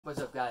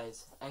What's up,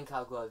 guys?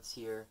 NCal Gloves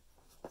here.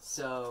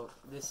 So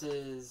this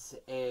is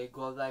a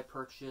glove that I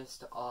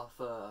purchased off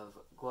of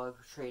Glove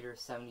Trader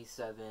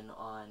 77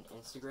 on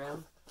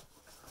Instagram.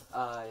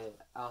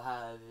 I'll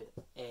have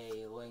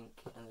a link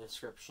in the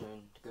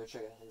description to go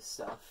check out his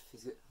stuff.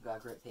 He's got a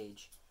great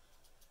page.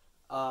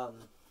 So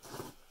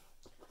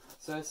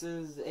this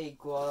is a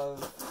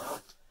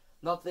glove,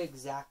 not the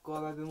exact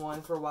glove I've been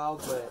wanting for a while,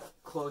 but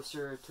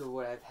closer to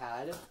what I've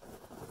had.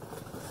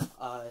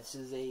 This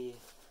is a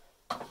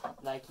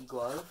Nike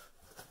glove.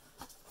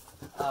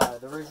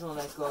 The original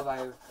Nike glove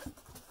I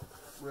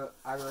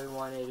really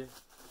wanted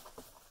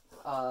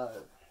was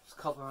a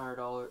couple $100,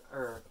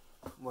 or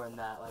more than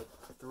that, like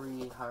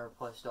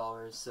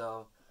 $300+.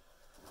 So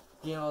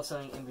getting a little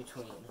something in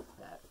between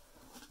that.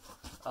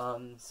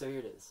 So here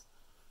it is.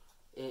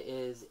 It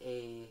is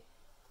a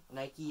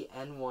Nike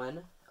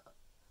N1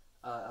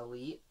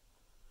 Elite.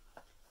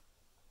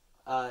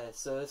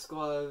 So this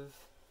glove,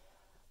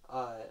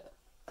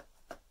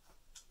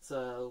 it's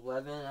a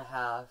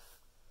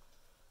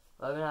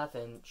 11.5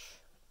 inch,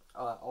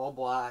 all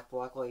black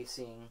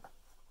lacing.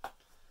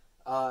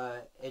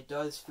 It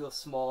does feel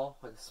small,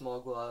 like a small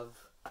glove,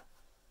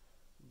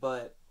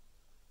 but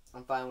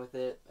I'm fine with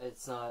it.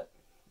 It's not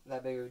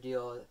that big of a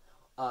deal.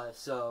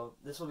 So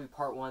this will be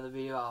part one of the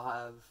video. I'll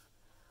have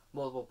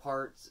multiple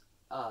parts,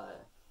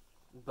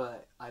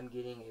 but I'm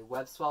getting a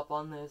web swap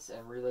on this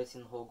and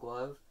relacing the whole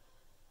glove,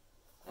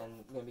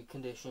 and going to be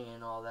conditioning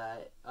and all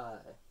that.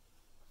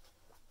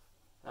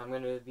 I'm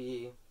going to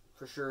be,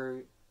 for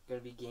sure,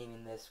 going to be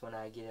gaming this when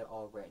I get it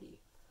all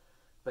ready.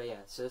 But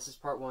yeah, so this is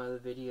part one of the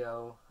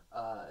video.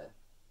 So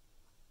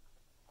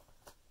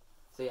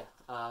yeah,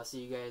 I'll see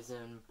you guys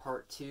in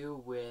part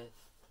two with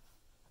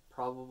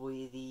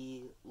probably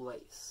the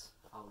lace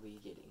I'll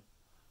be getting.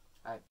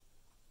 Alright.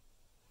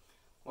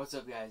 What's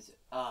up, guys?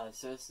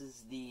 So this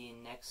is the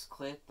next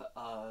clip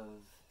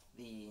of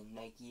the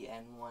Nike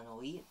N1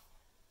 Elite.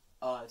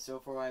 So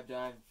far what I've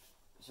done,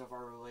 so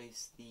far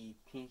relaced the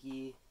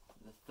pinky,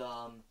 the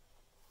thumb,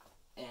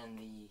 and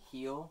the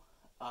heel.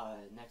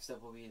 Next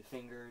up will be the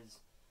fingers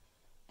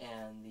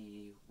and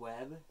the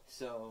web.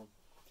 So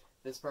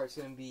this part's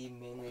going to be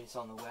mainly just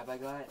on the web I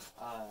got.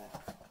 I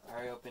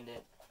already opened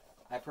it.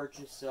 I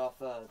purchased it off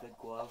the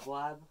Glove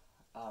Lab,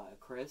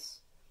 Chris.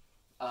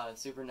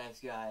 Super nice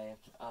guy,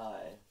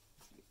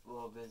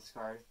 little business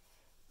card.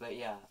 But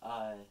yeah,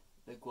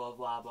 the Glove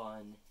Lab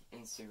on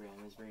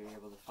Instagram is where you're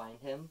able to find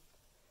him.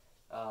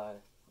 Also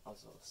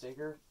a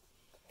sticker.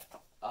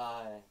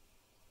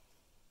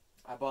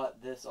 I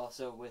bought this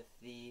also with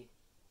the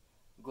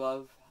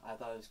glove. I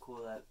thought it was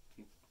cool that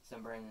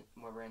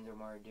more brands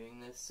are doing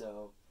this,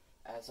 so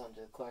I added on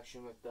to the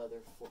collection with the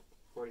other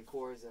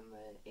 44s and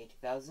the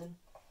 80,000.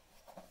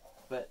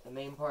 But the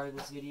main part of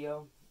this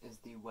video is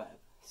the web.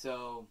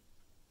 So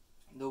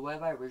the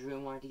web I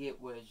originally wanted to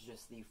get was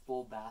just the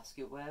full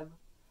basket web,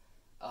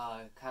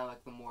 kind of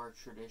like the more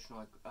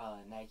traditional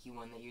Nike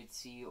one that you'd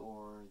see,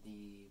 or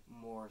the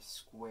more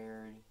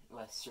squared,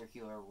 less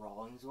circular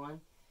Rawlings one.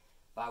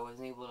 But I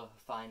wasn't able to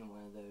find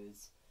one of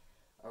those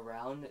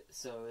around,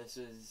 so this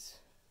was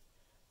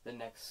the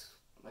next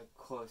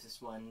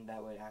closest one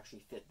that would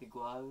actually fit the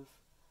glove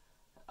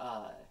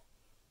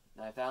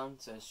that I found.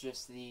 So it's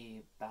just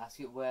the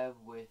basket web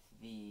with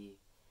the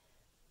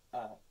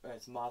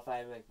it's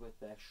modified with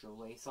the extra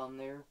lace on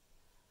there.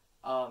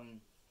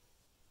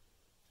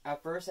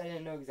 At first I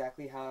didn't know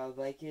exactly how I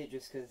like it,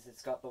 just because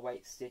it's got the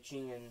white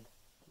stitching and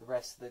the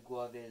rest of the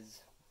glove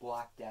is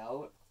blacked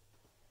out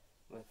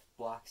with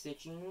block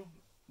stitching.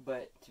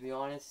 But to be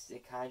honest,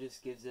 it kind of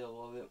just gives it a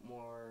little bit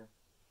more,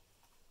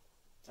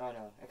 I don't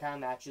know, it kind of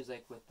matches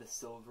with the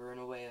silver in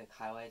a way,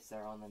 highlights that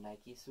are on the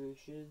Nike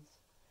swooshes,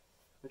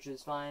 which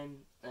is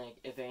fine.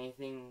 If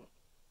anything,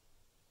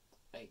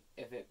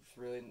 if it's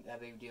really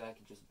that big of a deal, I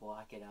could just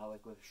block it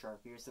out with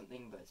Sharpie or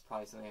something, but it's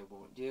probably something I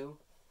won't do.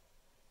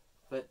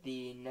 But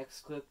the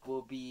next clip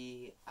will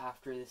be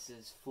after this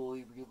is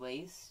fully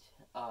relaced,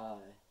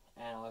 and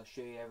I'll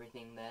show you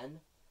everything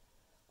then.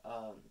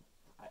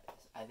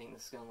 I think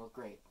this is going to look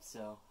great,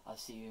 so I'll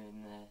see you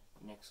in the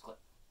next clip.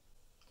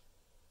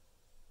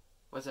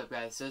 What's up,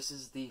 guys? So this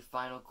is the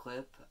final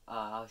clip.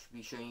 I'll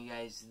be showing you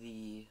guys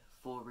the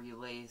full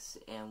relace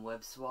and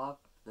web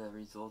swap, the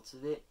results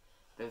of it.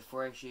 But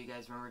before I show you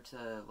guys, remember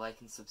to like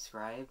and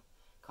subscribe.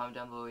 Comment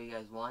down below what you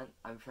guys want.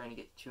 I'm trying to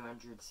get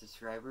 200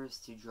 subscribers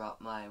to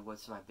drop my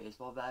What's My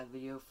Baseball Bag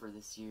video for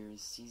this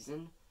year's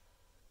season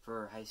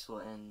for high school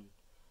and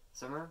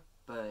summer.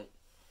 But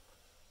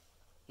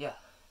yeah,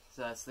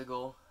 so that's the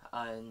goal.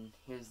 And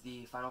here's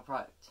the final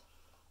product.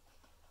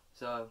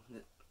 So,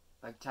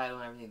 like title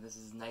and everything, this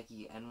is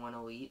Nike N1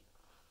 Elite.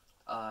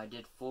 I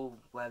did full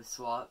web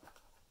swap,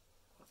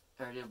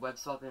 or I did web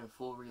swap and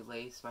full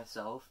relace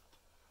myself.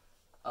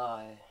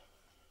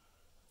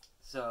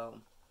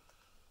 So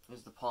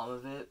here's the palm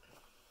of it.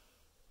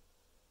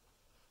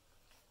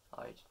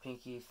 Alright,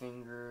 pinky,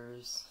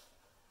 fingers,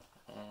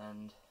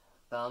 and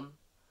thumb.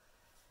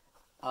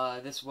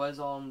 This was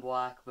all in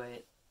black,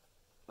 but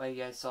like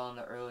you guys saw in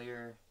the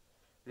earlier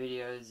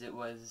videos, it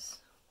was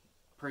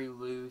pretty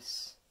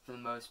loose for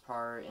the most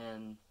part,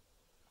 and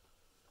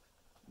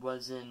I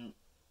wasn't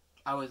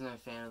a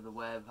fan of the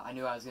web. I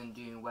knew I was going to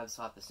do a web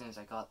swap as soon as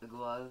I got the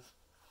glove,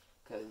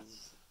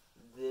 because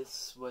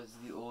this was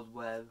the old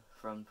web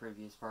from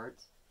previous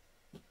parts.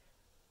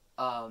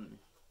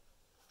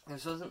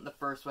 This wasn't the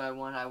first web I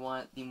wanted. I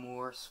wanted the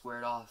more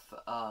squared off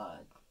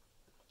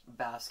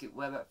basket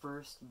web at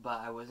first,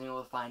 but I wasn't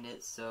able to find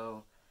it,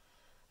 so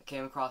I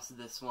came across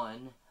this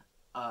one.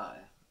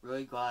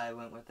 Really glad I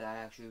went with it. I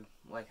actually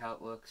like how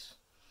it looks.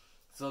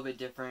 It's a little bit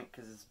different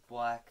because it's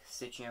black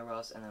stitching everywhere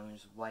else, and then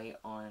there's white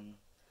on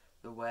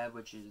the web,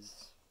 which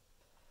is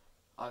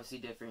obviously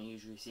different. You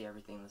usually see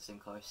everything the same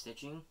color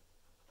stitching.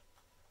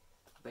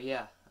 But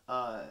yeah,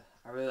 I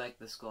really like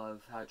this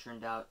glove, how it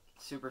turned out.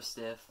 Super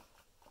stiff.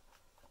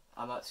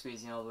 I'm not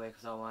squeezing all the way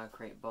because I want to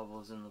create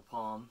bubbles in the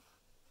palm.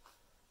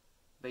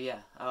 But yeah,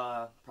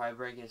 probably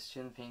break his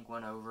chin pink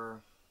one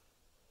over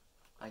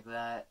like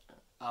that.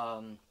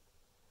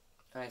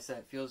 Like I said,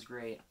 it feels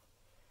great.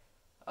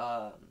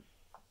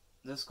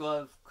 This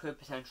glove could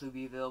potentially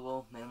be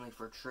available mainly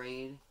for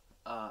trade.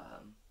 But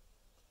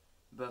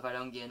if I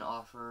don't get an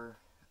offer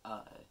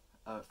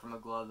from a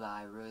glove that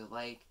I really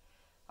like,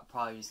 I'll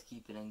probably just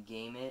keep it and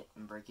game it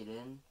and break it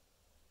in.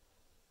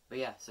 But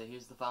yeah, so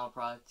here's the final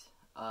product.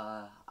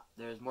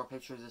 There's more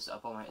pictures of this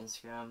up on my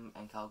Instagram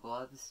and Cal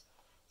Gloves.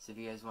 So if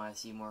you guys want to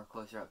see more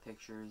closer up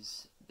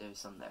pictures, there's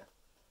some there.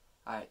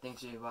 Alright,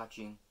 thanks for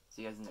watching.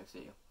 See you guys in the next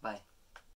video. Bye.